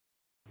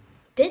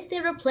Did they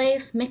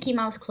replace Mickey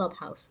Mouse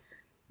Clubhouse?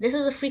 This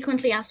is a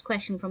frequently asked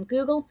question from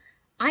Google.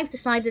 I've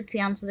decided to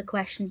answer the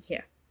question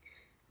here.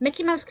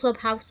 Mickey Mouse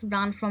Clubhouse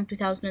ran from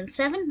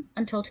 2007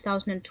 until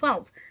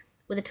 2012,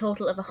 with a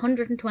total of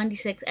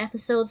 126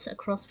 episodes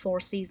across 4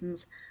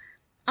 seasons.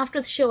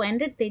 After the show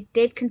ended, they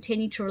did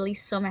continue to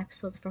release some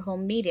episodes for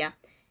home media,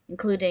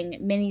 including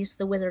Minnie's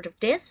The Wizard of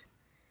Dizz,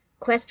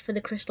 Quest for the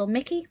Crystal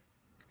Mickey,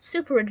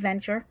 Super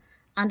Adventure,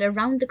 and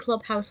Around the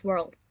Clubhouse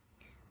World.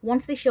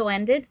 Once the show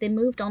ended, they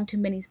moved on to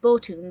Minnie's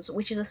Bow-Toons,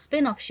 which is a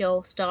spin-off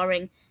show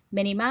starring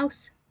Minnie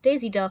Mouse,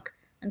 Daisy Duck,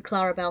 and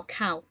Clarabelle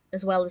Cow,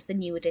 as well as the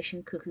new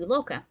addition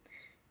Cuckoo-Loca.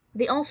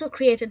 They also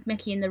created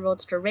Mickey and the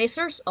Roadster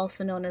Racers,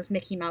 also known as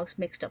Mickey Mouse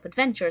Mixed Up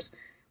Adventures,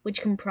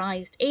 which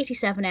comprised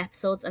 87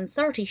 episodes and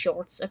 30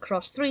 shorts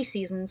across 3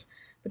 seasons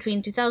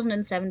between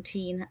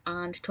 2017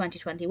 and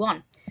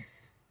 2021.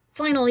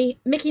 Finally,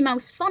 Mickey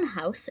Mouse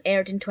Funhouse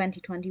aired in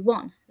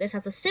 2021. This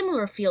has a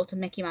similar feel to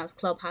Mickey Mouse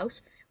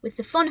Clubhouse, with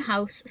the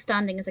Funhouse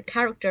standing as a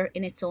character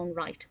in its own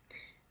right.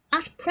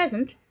 At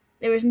present,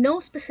 there is no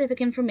specific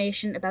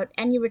information about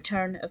any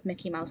return of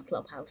Mickey Mouse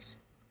Clubhouse.